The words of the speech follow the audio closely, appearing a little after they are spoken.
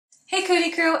Hey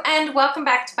Cootie Crew, and welcome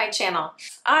back to my channel.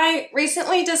 I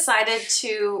recently decided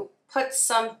to put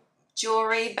some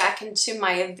jewelry back into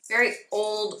my very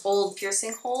old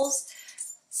piercing holes.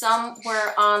 Some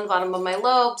were on the bottom of my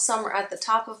lobe, some were at the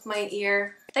top of my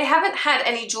ear. They haven't had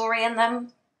any jewelry in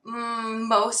them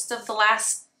most of the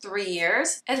last 3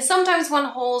 years. And sometimes when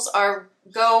holes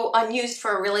go unused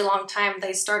for a really long time,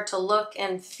 they start to look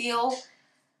and feel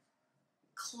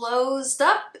closed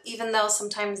up, even though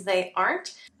sometimes they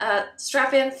aren't.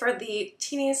 Strap in for the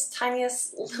teeniest,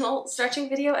 tiniest little stretching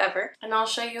video ever, and I'll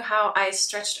show you how I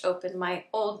stretched open my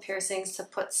old piercings to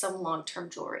put some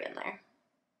long-term jewelry in there.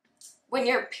 When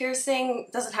your piercing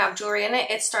doesn't have jewelry in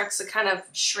it, it starts to kind of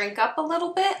shrink up a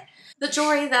little bit. The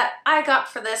jewelry that I got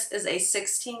for this is a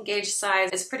 16 gauge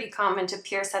size. It's pretty common to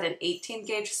pierce at an 18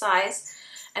 gauge size,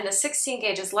 and a 16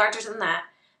 gauge is larger than that.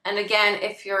 And again,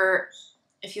 if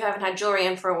you haven't had jewelry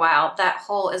in for a while, that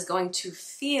hole is going to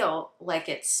feel like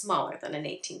it's smaller than an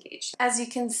 18 gauge. As you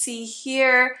can see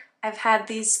here, I've had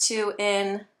these two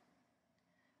in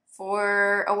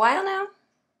for a while now,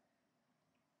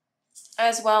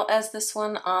 as well as this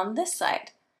one on this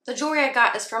side. The jewelry I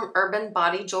got is from Urban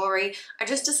Body Jewelry. I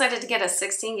just decided to get a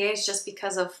 16 gauge just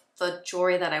because of the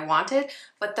jewelry that I wanted,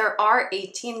 but there are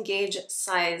 18 gauge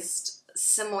sized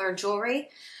similar jewelry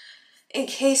in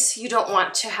case you don't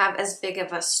want to have as big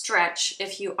of a stretch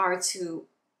if you are to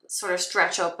sort of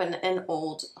stretch open an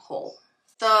old hole.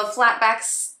 The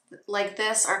flatbacks like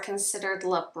this are considered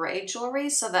Labret jewelry,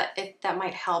 so that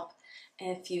might help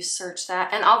if you search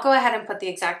that. And I'll go ahead and put the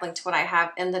exact link to what I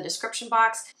have in the description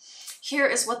box. Here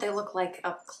is what they look like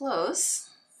up close.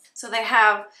 So they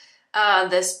have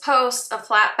this post, a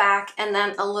flat back, and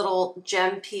then a little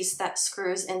gem piece that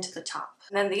screws into the top.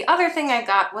 And then the other thing I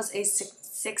got was a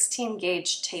 16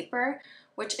 gauge taper,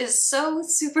 which is so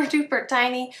super duper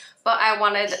tiny, but I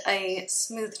wanted a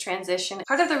smooth transition.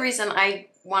 Part of the reason I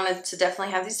wanted to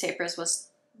definitely have these tapers was,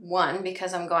 one,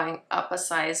 because I'm going up a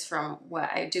size from what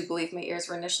I do believe my ears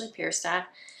were initially pierced at,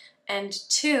 and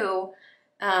two,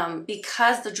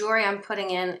 because the jewelry I'm putting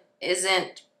in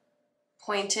isn't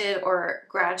pointed or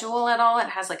gradual at all. It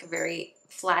has like a very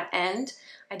flat end.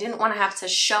 I didn't want to have to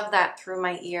shove that through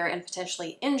my ear and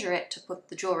potentially injure it to put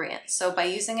the jewelry in. So by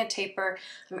using a taper,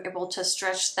 I'm able to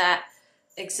stretch that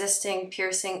existing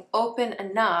piercing open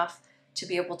enough to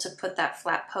be able to put that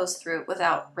flat post through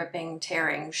without ripping,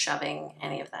 tearing, shoving,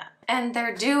 any of that. And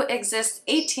there do exist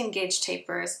 18 gauge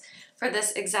tapers for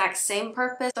this exact same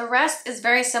purpose. The rest is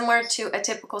very similar to a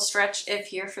typical stretch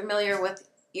if you're familiar with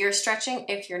ear stretching.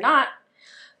 If you're not,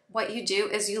 what you do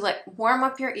is you warm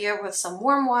up your ear with some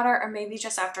warm water, or maybe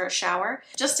just after a shower,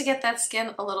 just to get that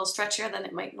skin a little stretchier than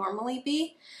it might normally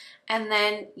be. And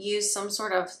then use some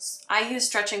sort of, I use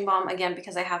stretching balm again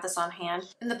because I have this on hand.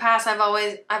 In the past, I've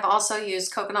also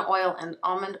used coconut oil and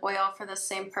almond oil for the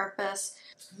same purpose.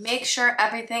 Make sure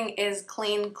everything is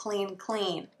clean, clean,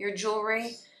 clean. Your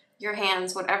jewelry, your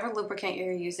hands, whatever lubricant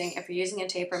you're using. If you're using a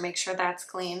taper, make sure that's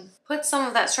clean. Put some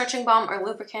of that stretching balm or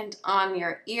lubricant on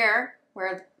your ear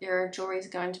where your jewelry is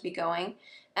going to be going,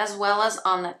 as well as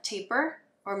on the taper,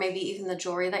 or maybe even the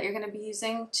jewelry that you're going to be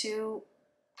using to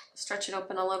stretch it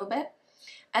open a little bit.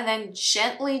 And then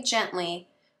gently, gently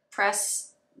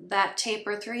press that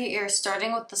taper through your ear,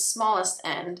 starting with the smallest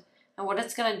end. And what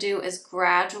it's going to do is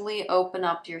gradually open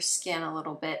up your skin a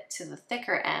little bit to the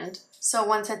thicker end. So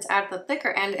once it's at the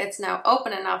thicker end, it's now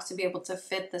open enough to be able to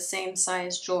fit the same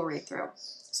size jewelry through.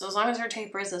 So as long as your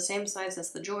taper is the same size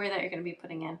as the jewelry that you're going to be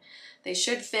putting in, they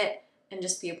should fit and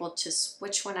just be able to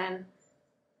switch one end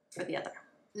for the other.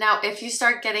 Now, if you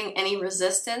start getting any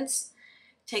resistance,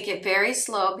 take it very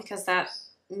slow, because that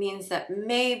means that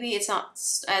maybe it's not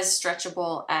as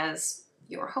stretchable as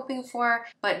you were hoping for,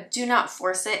 but do not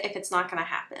force it if it's not going to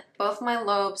happen. Both my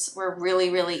lobes were really,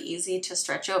 really easy to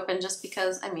stretch open, just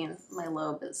because, I mean, my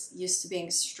lobe is used to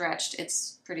being stretched.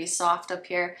 It's pretty soft up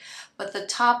here, but the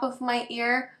top of my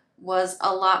ear was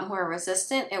a lot more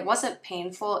resistant. It wasn't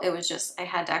painful. It was just, I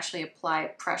had to actually apply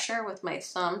pressure with my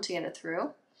thumb to get it through.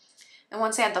 And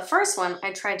once I had the first one,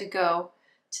 I tried to go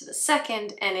to the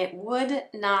second and it would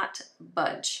not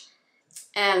budge.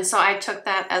 And so I took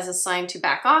that as a sign to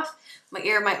back off. My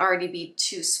ear might already be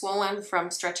too swollen from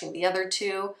stretching the other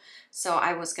two, so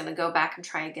I was going to go back and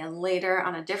try again later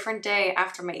on a different day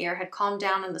after my ear had calmed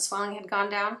down and the swelling had gone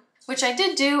down, which I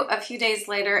did do a few days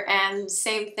later, and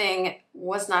same thing,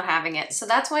 was not having it. So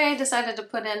that's why I decided to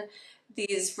put in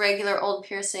these regular old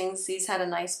piercings. These had a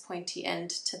nice pointy end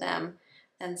to them.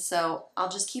 And so I'll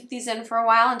just keep these in for a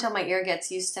while until my ear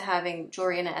gets used to having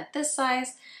jewelry in it at this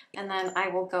size, and then I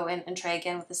will go in and try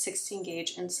again with a 16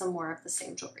 gauge and some more of the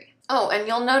same jewelry. Oh, and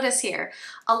you'll notice here,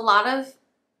 a lot of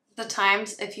the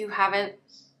times, if you haven't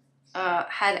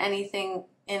had anything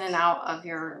in and out of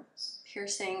your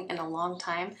piercing in a long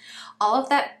time, all of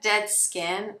that dead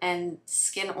skin and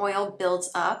skin oil builds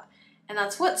up, and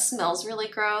that's what smells really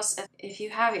gross. If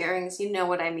you have earrings, you know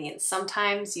what I mean.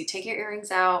 Sometimes you take your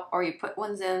earrings out or you put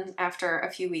ones in after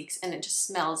a few weeks and it just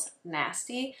smells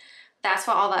nasty. That's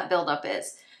what all that buildup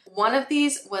is. One of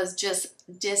these was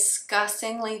just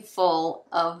disgustingly full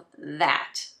of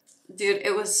that. Dude,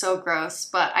 it was so gross,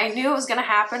 but I knew it was gonna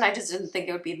happen. I just didn't think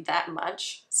it would be that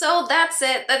much. So that's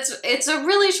it. It's a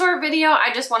really short video.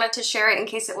 I just wanted to share it in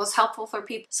case it was helpful for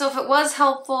people. So if it was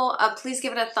helpful, please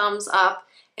give it a thumbs up.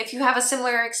 If you have a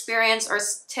similar experience or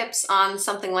tips on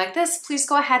something like this, please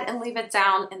go ahead and leave it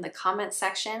down in the comment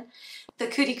section. The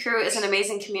Kootie crew is an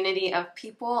amazing community of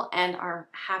people and are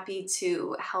happy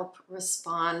to help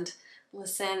respond,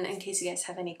 listen in case you guys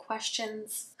have any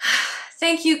questions.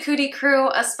 Thank you, Kootie crew,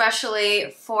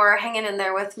 especially for hanging in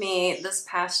there with me this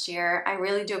past year. I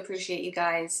really do appreciate you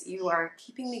guys. You are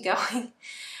keeping me going.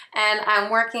 And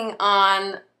I'm working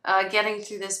on getting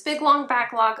through this big, long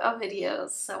backlog of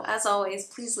videos. So as always,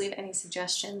 please leave any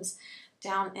suggestions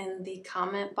down in the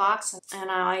comment box, and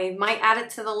I might add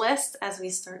it to the list as we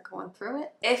start going through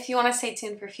it. If you want to stay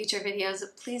tuned for future videos,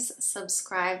 please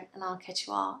subscribe, and I'll catch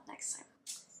you all next time.